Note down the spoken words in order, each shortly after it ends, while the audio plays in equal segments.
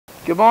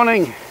Good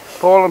morning,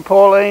 Paul and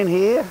Pauline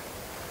here,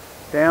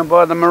 down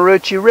by the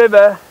Maroochy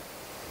River,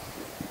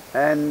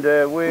 and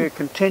we're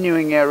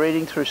continuing our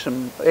reading through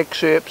some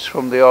excerpts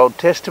from the Old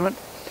Testament,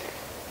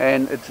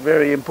 and it's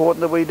very important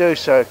that we do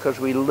so because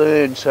we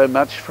learn so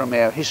much from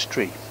our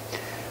history.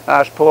 I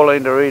asked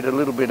Pauline to read a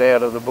little bit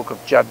out of the book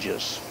of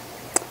Judges.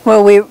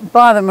 Well, we're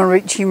by the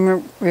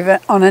Maroochy River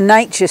on a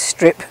nature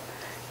strip,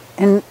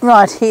 and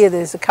right here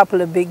there's a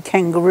couple of big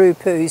kangaroo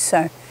poos,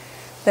 so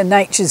the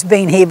nature's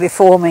been here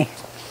before me.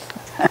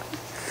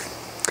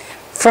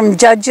 From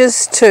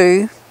Judges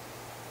 2,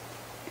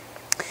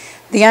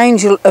 the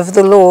angel of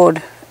the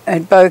Lord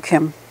at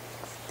Bokim.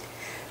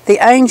 The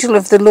angel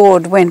of the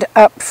Lord went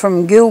up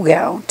from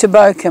Gilgal to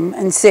Bokim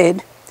and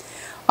said,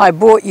 I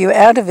brought you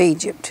out of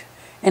Egypt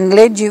and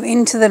led you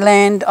into the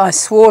land I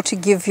swore to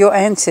give your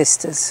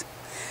ancestors.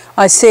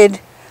 I said,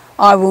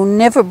 I will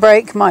never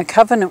break my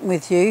covenant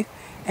with you,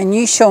 and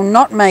you shall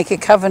not make a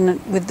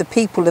covenant with the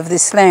people of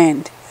this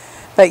land,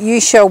 but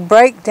you shall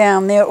break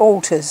down their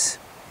altars.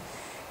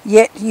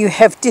 Yet you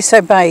have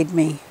disobeyed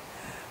me.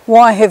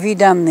 Why have you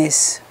done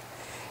this?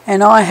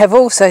 And I have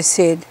also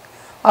said,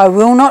 I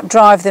will not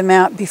drive them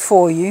out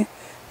before you.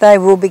 They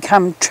will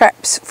become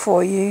traps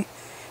for you,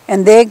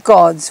 and their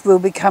gods will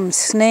become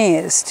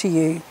snares to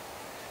you.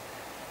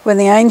 When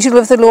the angel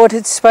of the Lord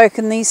had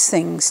spoken these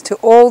things to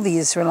all the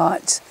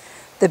Israelites,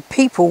 the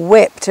people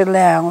wept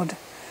aloud,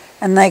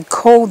 and they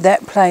called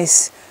that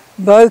place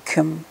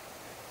Bokim,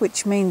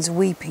 which means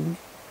weeping.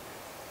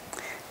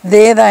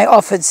 There they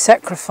offered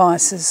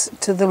sacrifices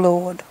to the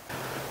Lord.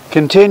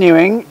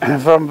 Continuing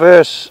from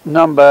verse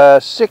number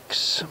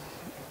 6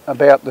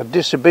 about the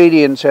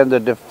disobedience and the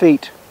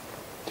defeat.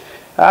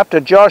 After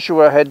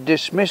Joshua had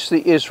dismissed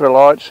the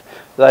Israelites,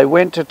 they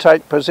went to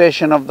take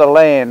possession of the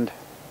land,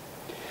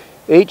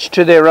 each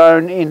to their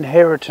own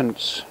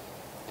inheritance.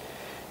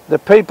 The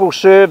people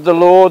served the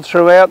Lord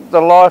throughout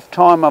the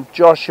lifetime of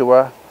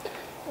Joshua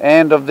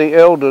and of the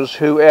elders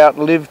who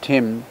outlived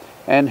him,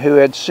 and who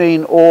had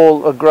seen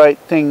all the great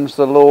things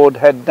the Lord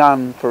had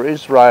done for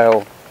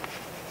Israel.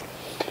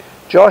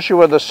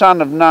 Joshua the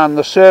son of Nun,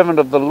 the servant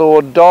of the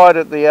Lord, died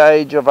at the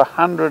age of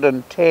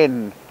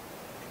 110,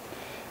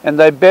 and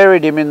they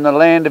buried him in the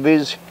land of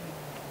his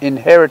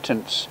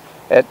inheritance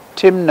at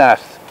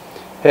Timnath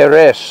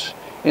Heres,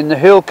 in the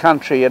hill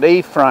country at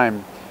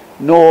Ephraim,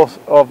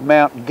 north of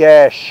Mount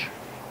Gash.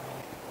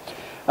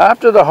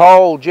 After the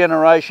whole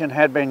generation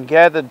had been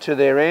gathered to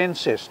their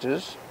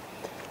ancestors,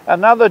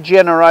 another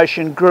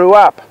generation grew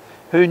up,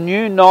 who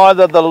knew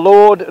neither the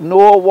Lord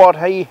nor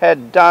what he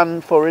had done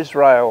for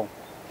Israel.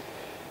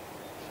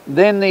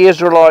 Then the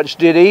Israelites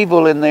did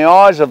evil in the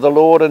eyes of the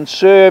Lord and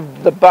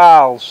served the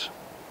Baals.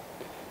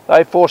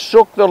 They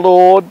forsook the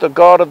Lord, the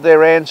God of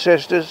their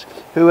ancestors,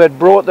 who had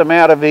brought them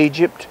out of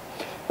Egypt.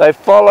 They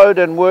followed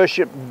and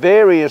worshipped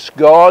various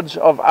gods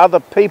of other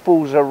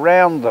peoples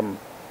around them.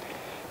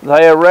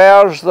 They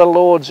aroused the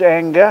Lord's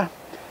anger,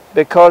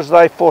 because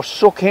they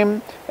forsook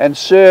him and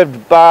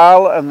served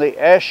Baal and the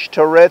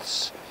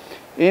Ashtoreths.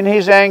 In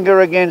his anger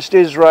against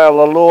Israel,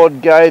 the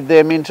Lord gave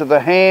them into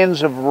the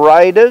hands of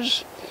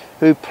raiders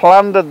who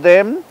plundered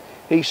them.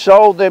 He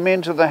sold them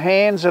into the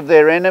hands of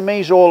their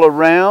enemies all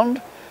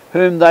around,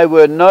 whom they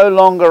were no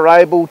longer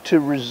able to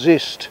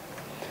resist.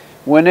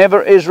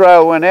 Whenever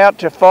Israel went out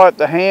to fight,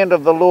 the hand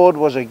of the Lord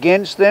was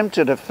against them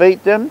to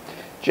defeat them.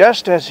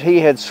 Just as he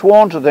had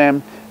sworn to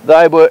them,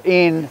 they were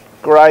in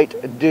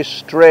great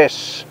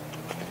distress.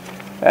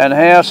 And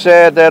how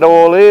sad that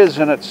all is,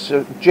 and it's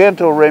a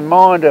gentle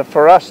reminder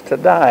for us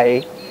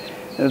today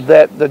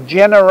that the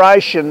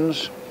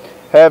generations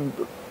have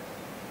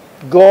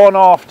gone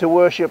off to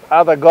worship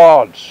other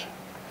gods.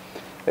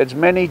 It's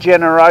many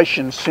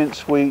generations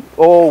since we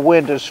all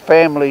went as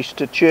families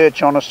to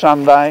church on a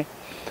Sunday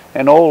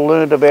and all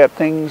learned about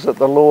things that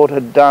the Lord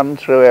had done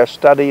through our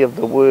study of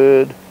the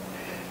Word.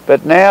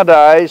 But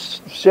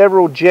nowadays,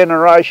 several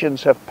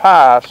generations have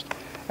passed,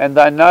 and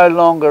they no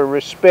longer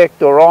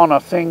respect or honour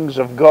things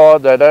of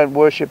God. They don't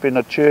worship in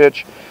a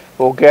church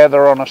or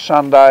gather on a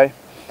Sunday.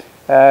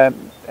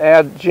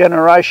 Our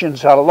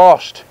generations are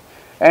lost,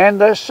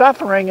 and they're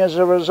suffering as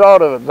a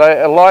result of it.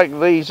 They, like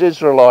these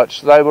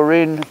Israelites, they were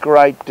in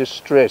great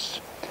distress,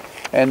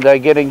 and they're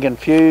getting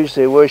confused.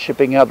 They're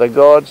worshipping other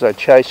gods. They're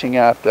chasing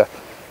after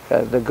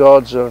the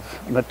gods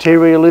of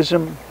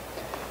materialism.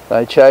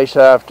 They chase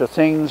after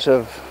things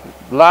of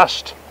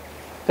lust,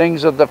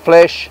 things of the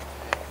flesh,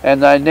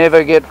 and they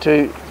never get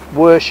to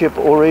worship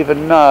or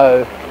even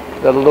know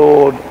the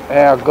Lord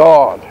our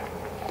God.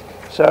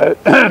 So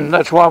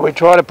that's why we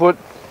try to put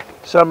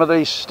some of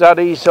these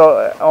studies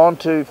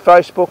onto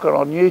Facebook and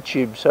on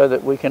YouTube, so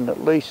that we can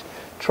at least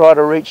try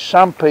to reach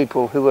some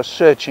people who are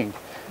searching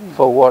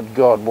for what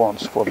God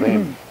wants for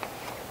them.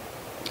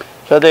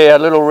 So there, a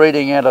little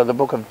reading out of the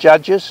book of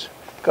Judges.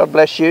 God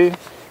bless you.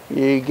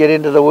 You get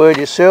into the Word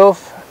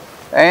yourself,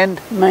 and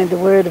May the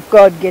Word of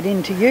God get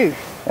into you.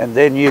 And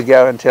then you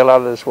go and tell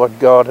others what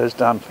God has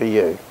done for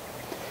you.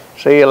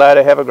 See you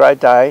later. Have a great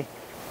day,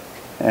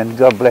 and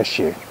God bless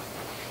you.